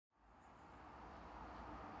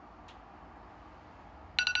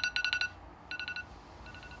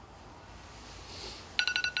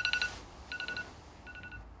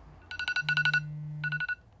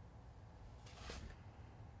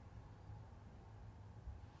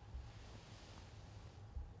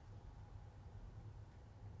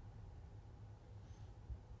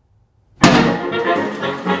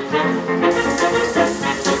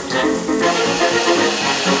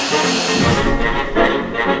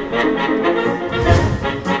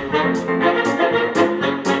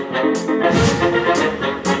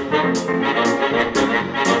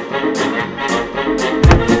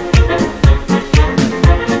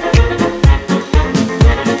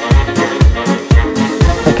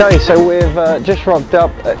Okay, so we've just rocked up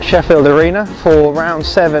at Sheffield Arena for round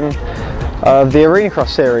 7 of the Arena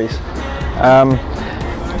Cross series.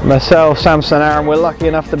 Myself, Samson and Aaron, we're lucky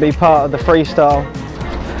enough to be part of the freestyle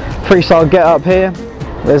get up here.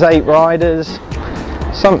 There's 8 riders,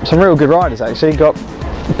 some real good riders actually. Got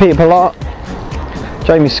Peter Pilat,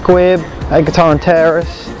 Jamie Squibb, Guitar and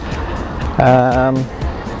Terrace.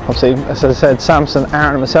 Obviously, as I said, Samson,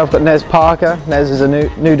 Aaron and myself. Got Nez Parker. Nez is a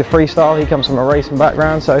new to freestyle. He comes from a racing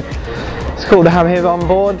background, so it's cool to have him on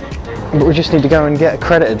board. But we just need to go and get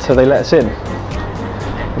accredited so they let us in,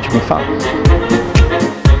 which will be fun.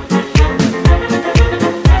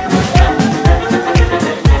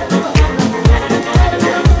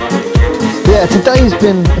 Yeah, today's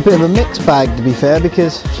been a bit of a mixed bag, to be fair,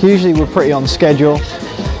 because usually we're pretty on schedule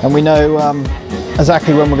and we know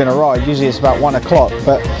exactly when we're going to ride. Usually it's about 1 o'clock,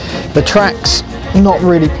 but the track's not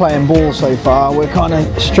really playing ball so far. We're kind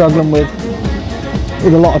of struggling with a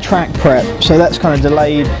lot of track prep, so that's kind of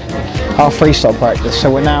delayed our freestyle practice.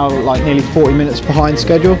 So we're now like nearly 40 minutes behind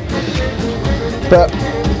schedule, but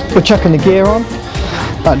we're chucking the gear on,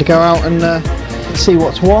 about to go out and see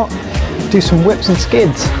what's what, do some whips and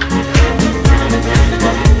skids.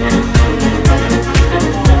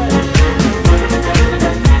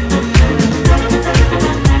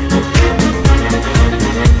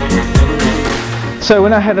 So we're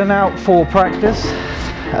now heading out for practice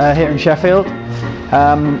here in Sheffield.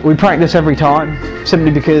 We practice every time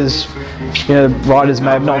simply because, you know, riders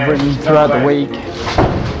may have not ridden throughout the week.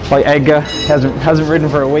 Like Edgar hasn't ridden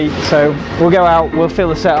for a week, so we'll go out, we'll fill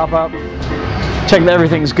the setup up, check that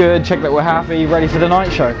everything's good, check that we're happy, ready for the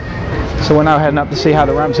night show. So we're now heading up to see how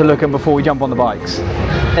the ramps are looking before we jump on the bikes.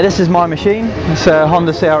 This is my machine. It's a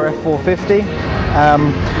Honda CRF 450.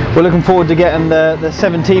 We're looking forward to getting the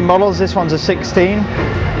 17 models. This one's a 16.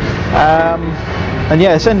 And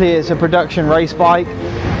yeah, essentially it's a production race bike,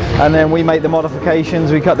 and then we make the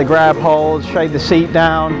modifications. We cut the grab holds, shave the seat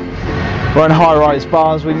down, run high-rise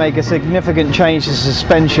bars. We make a significant change to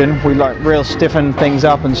suspension. We like real stiffen things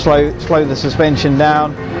up and slow the suspension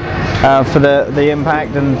down for the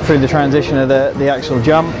impact and through the transition of the actual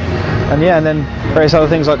jump. And yeah, and then various other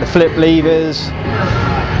things like the flip levers,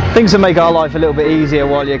 things that make our life a little bit easier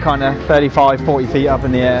while you're kind of 35-40 feet up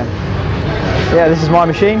in the air. Yeah, this is my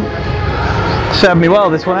machine. Served me well,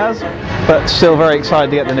 this one has, but still very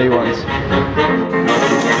excited to get the new ones.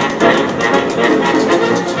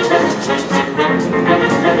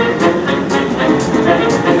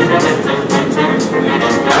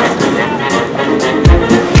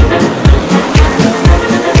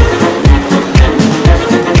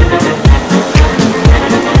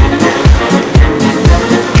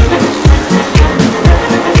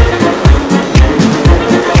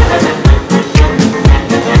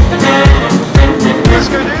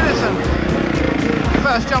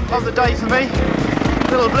 Of the day for me.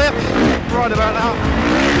 Little blip, right about now.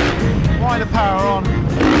 Wind the power on. A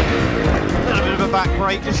little bit of a back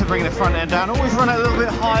brake just to bring the front end down. Always run it a little bit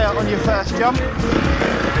higher on your first jump.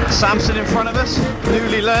 Samson in front of us,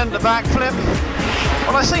 newly learned the backflip.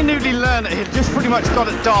 When I say newly learned it, he'd just pretty much got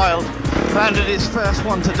it dialed. Landed his first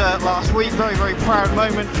one to dirt last week. Very, very proud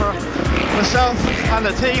moment for myself and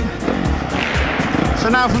the team. So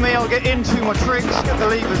now for me, I'll get into my tricks, get the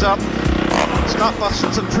levers up, start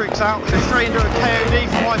busting some tricks out. Go straight into a KOD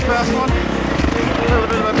for my first one. A little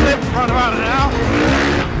bit of a flip, run around it now.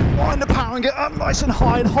 Wind the power and get up nice and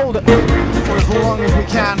high and hold it for as long as we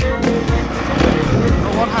can. A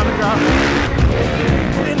one-handed grab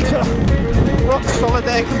into rock solid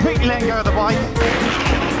there, completely letting go of the bike.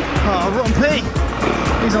 Oh, Ron P,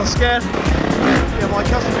 he's not scared. Yeah, my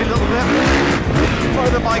customary little bit. Throw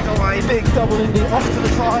the bike away, big double indie off to the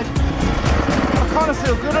side. I kind of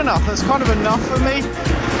feel good enough, that's kind of enough for me.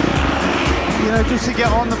 You know, just to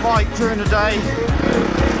get on the bike during the day,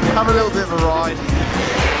 have a little bit of a ride.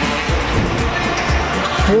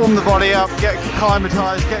 Warm the body up, get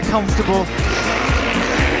acclimatized, get comfortable.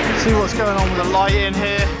 See what's going on with the light in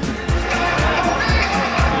here.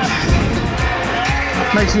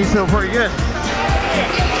 Makes me feel pretty good.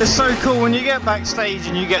 It's so cool when you get backstage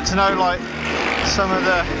and you get to know like some of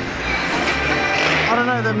the, I don't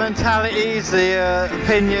know, the mentalities, the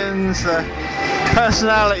opinions, the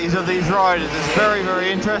personalities of these riders. It's very, very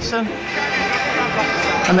interesting.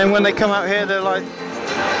 And then when they come out here, they're like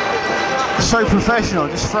so professional,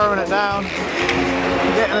 just throwing it down,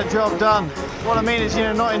 getting the job done. What I mean is, you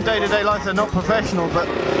know, not in day-to-day life they're not professional, but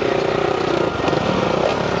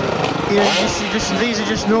you know, these are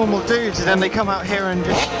just normal dudes, and then they come out here and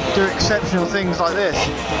just do exceptional things like this.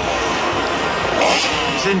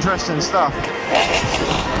 It's interesting stuff.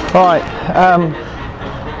 Right,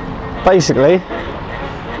 basically,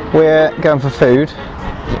 we're going for food,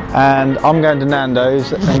 and I'm going to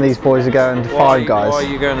Nando's, and these boys are going to Five Guys. Why are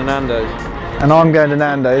you going to Nando's? And I'm going to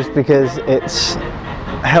Nando's because it's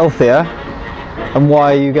healthier. And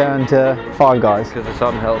why are you going to Five Guys? Because it's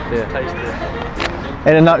unhealthier. Tastier.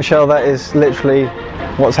 In a nutshell, that is literally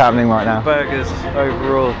what's happening right now. Burgers,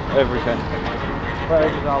 overall, everything.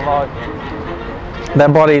 Burgers are life. Their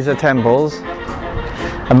bodies are temples,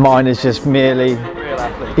 and mine is just merely... Real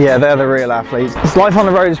athletes. Yeah, they're the real athletes. This life on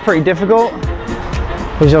the road is pretty difficult,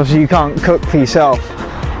 because obviously you can't cook for yourself.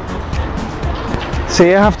 So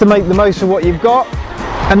you have to make the most of what you've got,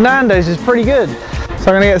 and Nando's is pretty good. So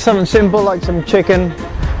I'm going to get something simple like some chicken.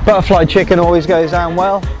 Butterfly chicken always goes down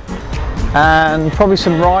well, and probably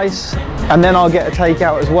some rice, and then I'll get a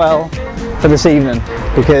takeout as well for this evening,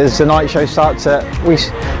 because the night show starts at, we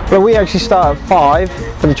actually start at 5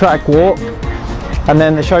 for the track walk, and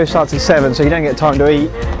then the show starts at 7, so you don't get time to eat.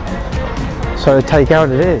 So takeout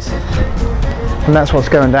it is, and that's what's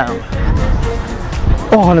going down.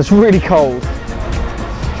 Oh, and it's really cold.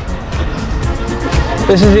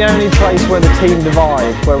 This is the only place where the team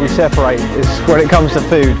divide, where we separate, is when it comes to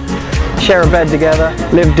food. Share a bed together,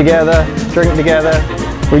 live together, drink together,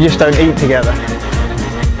 we just don't eat together.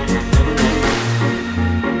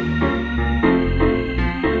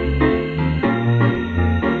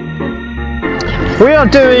 We are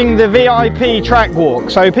doing the VIP track walk,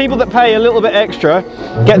 so people that pay a little bit extra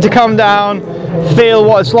get to come down, feel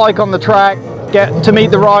what it's like on the track, get to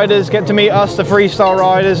meet the riders, get to meet us, the freestyle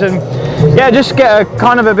riders, and yeah, just get a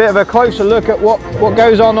kind of a bit of a closer look at what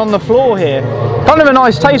goes on the floor here. Kind of a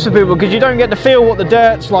nice taste for people, because you don't get to feel what the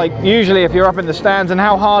dirt's like usually if you're up in the stands, and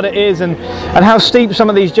how hard it is, and how steep some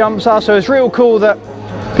of these jumps are. So it's real cool that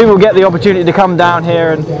people get the opportunity to come down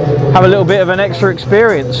here and have a little bit of an extra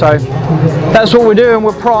experience. So that's what we're doing.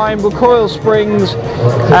 We're primed, we're coil springs,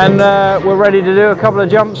 and we're ready to do a couple of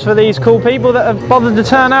jumps for these cool people that have bothered to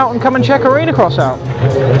turn out and come and check Arena Cross out.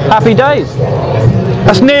 Happy days.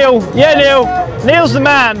 That's Neil. Yeah, Neil. Neil's the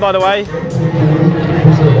man, by the way.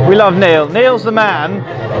 We love Neil. Neil's the man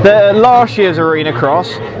that at last year's Arena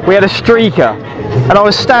Cross, we had a streaker, and I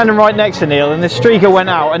was standing right next to Neil, and this streaker went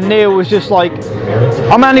out, and Neil was just like,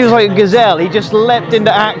 oh man, he was like a gazelle. He just leapt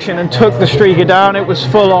into action and took the streaker down. It was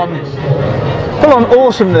full on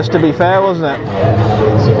awesomeness, to be fair, wasn't it?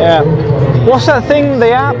 Yeah. What's that thing,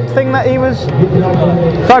 the app thing that he was?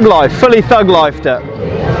 Thug Life, fully Thug Lifed it.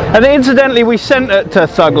 And incidentally, we sent it to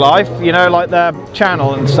Thug Life, you know, like their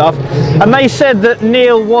channel and stuff, and they said that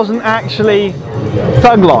Neil wasn't actually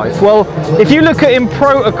Thug Life. Well, if you look at in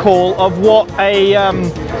protocol of what a,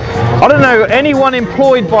 I don't know, anyone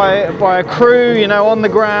employed by a crew, you know, on the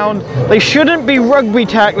ground, they shouldn't be rugby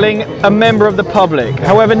tackling a member of the public.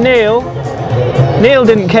 However, Neil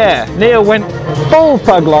didn't care. Neil went full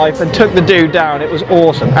Thug Life and took the dude down. It was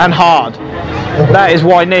awesome and hard. That is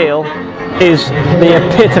why Neil is the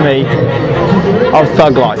epitome of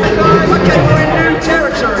Thug Life. Okay, we're in new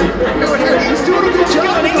territory. He's doing a good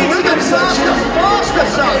job. He needs to go faster,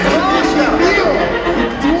 son, faster. Neil,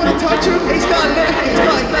 do you want to touch him? He's got the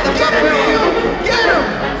front wheel. Get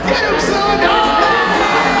him, son.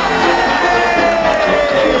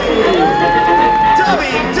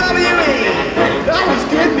 WWE. That was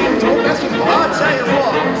good, Neil. Don't mess with him. I'll tell you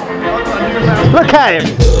what. Look at him.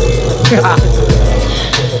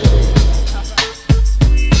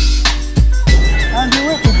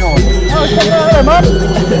 Hello, Mum.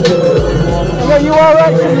 Yeah, you are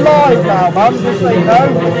actually live now, Mum, just so you know,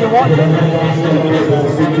 if you're watching.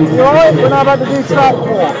 You alright? We're now about to do track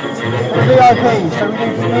walk. VIP, so me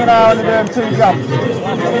and Aaron are doing 2 jumps.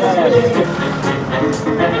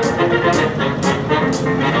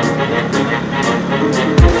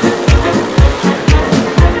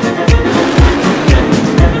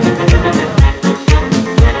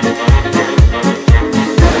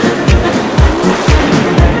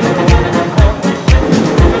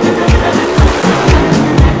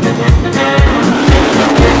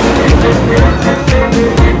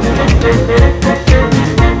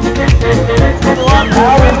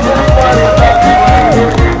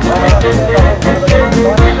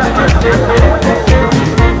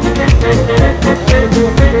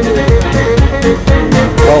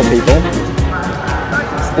 Well, people,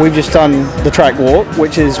 we've just done the track walk,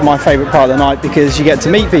 which is my favourite part of the night, because you get to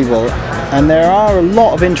meet people, and there are a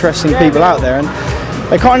lot of interesting people out there, and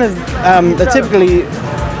they kind of they typically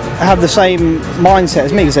have the same mindset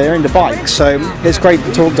as me, because they're into bikes. So it's great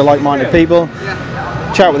to talk to like-minded people,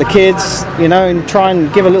 chat with the kids, you know, and try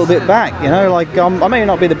and give a little bit back, you know. Like I may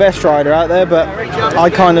not be the best rider out there, but I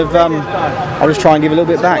kind of I just try and give a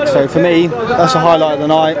little bit back. So for me, that's the highlight of the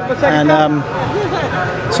night, and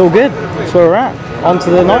it's all good. That's where we're at.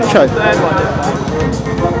 onto the nitro.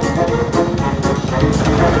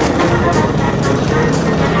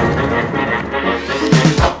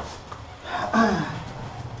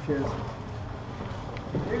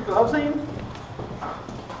 I've seen.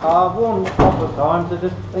 I've worn a couple of times,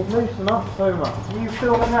 they loosen up so much. Are you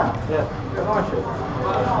filming now? Yeah. Nice.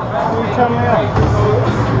 Will you turn me on?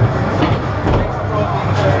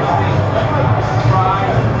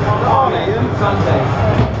 Sunday.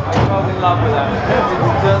 I fell in love with that.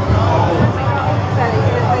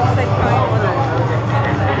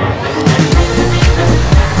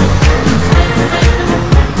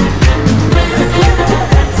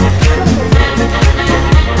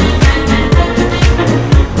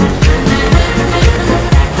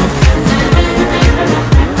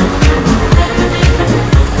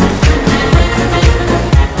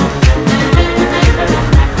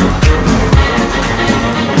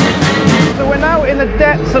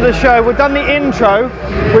 Depths of the show. We've done the intro,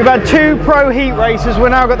 we've had 2 pro heat races, we're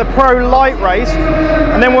now got the pro light race,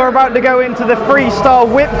 and then we're about to go into the freestyle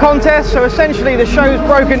whip contest. So essentially the show's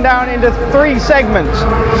broken down into 3 segments.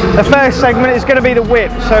 The first segment is going to be the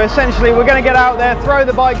whip, so essentially we're going to get out there, throw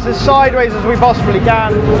the bikes as sideways as we possibly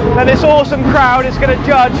can, then this awesome crowd is going to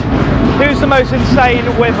judge who's the most insane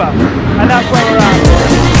whipper, and that's where we're at.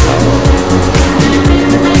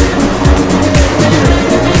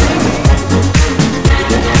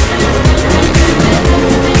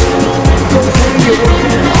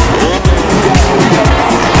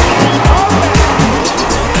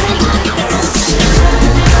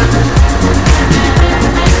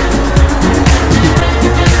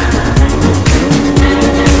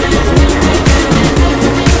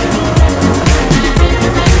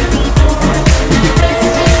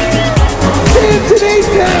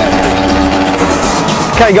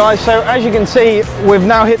 Okay guys, so as you can see, we've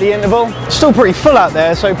now hit the interval. Still pretty full out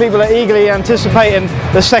there, so people are eagerly anticipating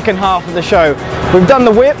the second half of the show. We've done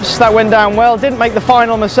the whips, that went down well. Didn't make the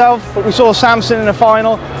final myself, but we saw Samson in the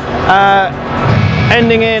final,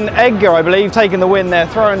 ending in Edgar, I believe, taking the win there,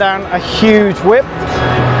 throwing down a huge whip.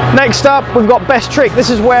 Next up, we've got best trick. This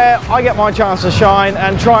is where I get my chance to shine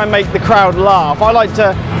and try and make the crowd laugh. I like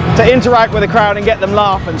to interact with the crowd and get them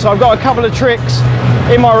laughing. So I've got a couple of tricks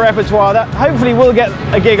in my repertoire that hopefully will get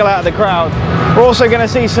a giggle out of the crowd. We're also going to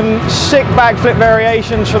see some sick backflip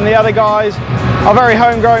variations from the other guys. Our very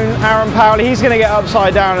homegrown Aaron Powell, he's going to get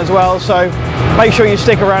upside down as well, so make sure you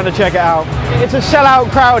stick around to check it out. It's a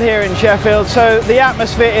sellout crowd here in Sheffield, so the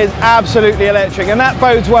atmosphere is absolutely electric, and that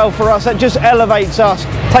bodes well for us. That just elevates us,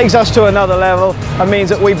 takes us to another level, and means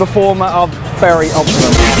that we perform at our very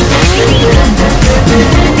optimum.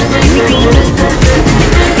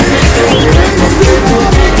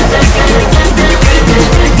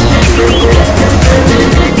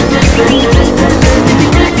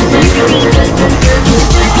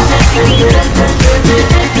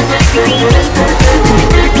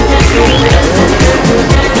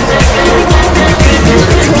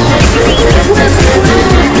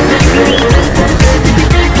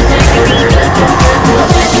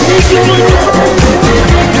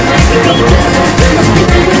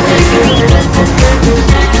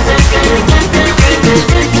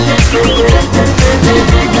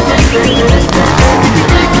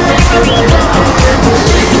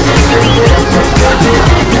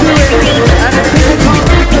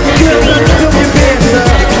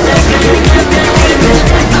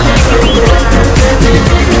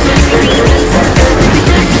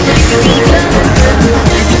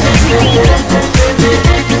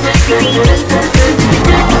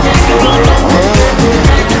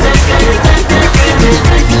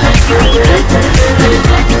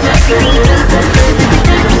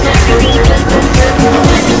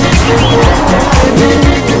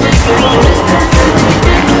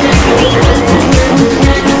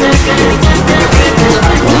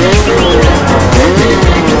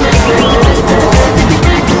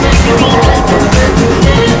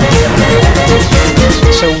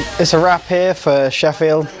 It's a wrap here for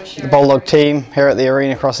Sheffield, the Bolldog team here at the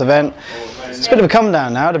Arena Cross event. It's a bit of a come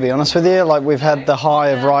down now, to be honest with you. Like, we've had the high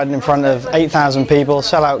of riding in front of 8,000 people,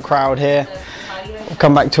 sellout crowd here. We've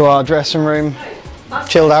come back to our dressing room,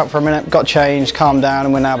 chilled out for a minute, got changed, calmed down,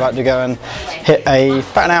 and we're now about to go and hit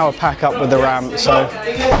about an hour pack up with the ramp. So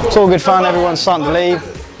it's all good fun, everyone's starting to leave.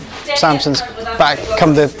 Samson's back,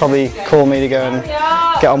 come to probably call me to go and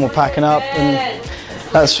get on with packing up. And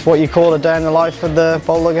that's what you call a day in the life of the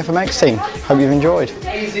Bolldog FMX team. Hope you've enjoyed.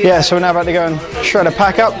 Yeah, so we're now about to go and shred a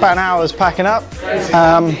pack up, about an hour's packing up.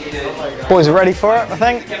 Boys are ready for it, I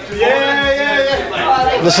think.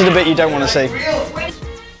 Yeah. This is the bit you don't want to see.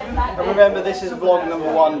 remember this is vlog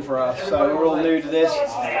number 1 for us, so we're all new to this.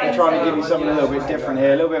 We're trying to give you something a little bit different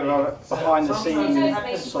here, a little bit of a behind the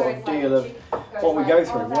scenes sort of deal of what we go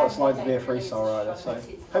through, what it's like to be a freestyle rider. So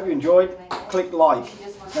hope you enjoyed. Click like,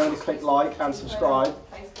 remember to click like and subscribe,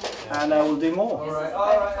 and we'll do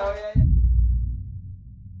more.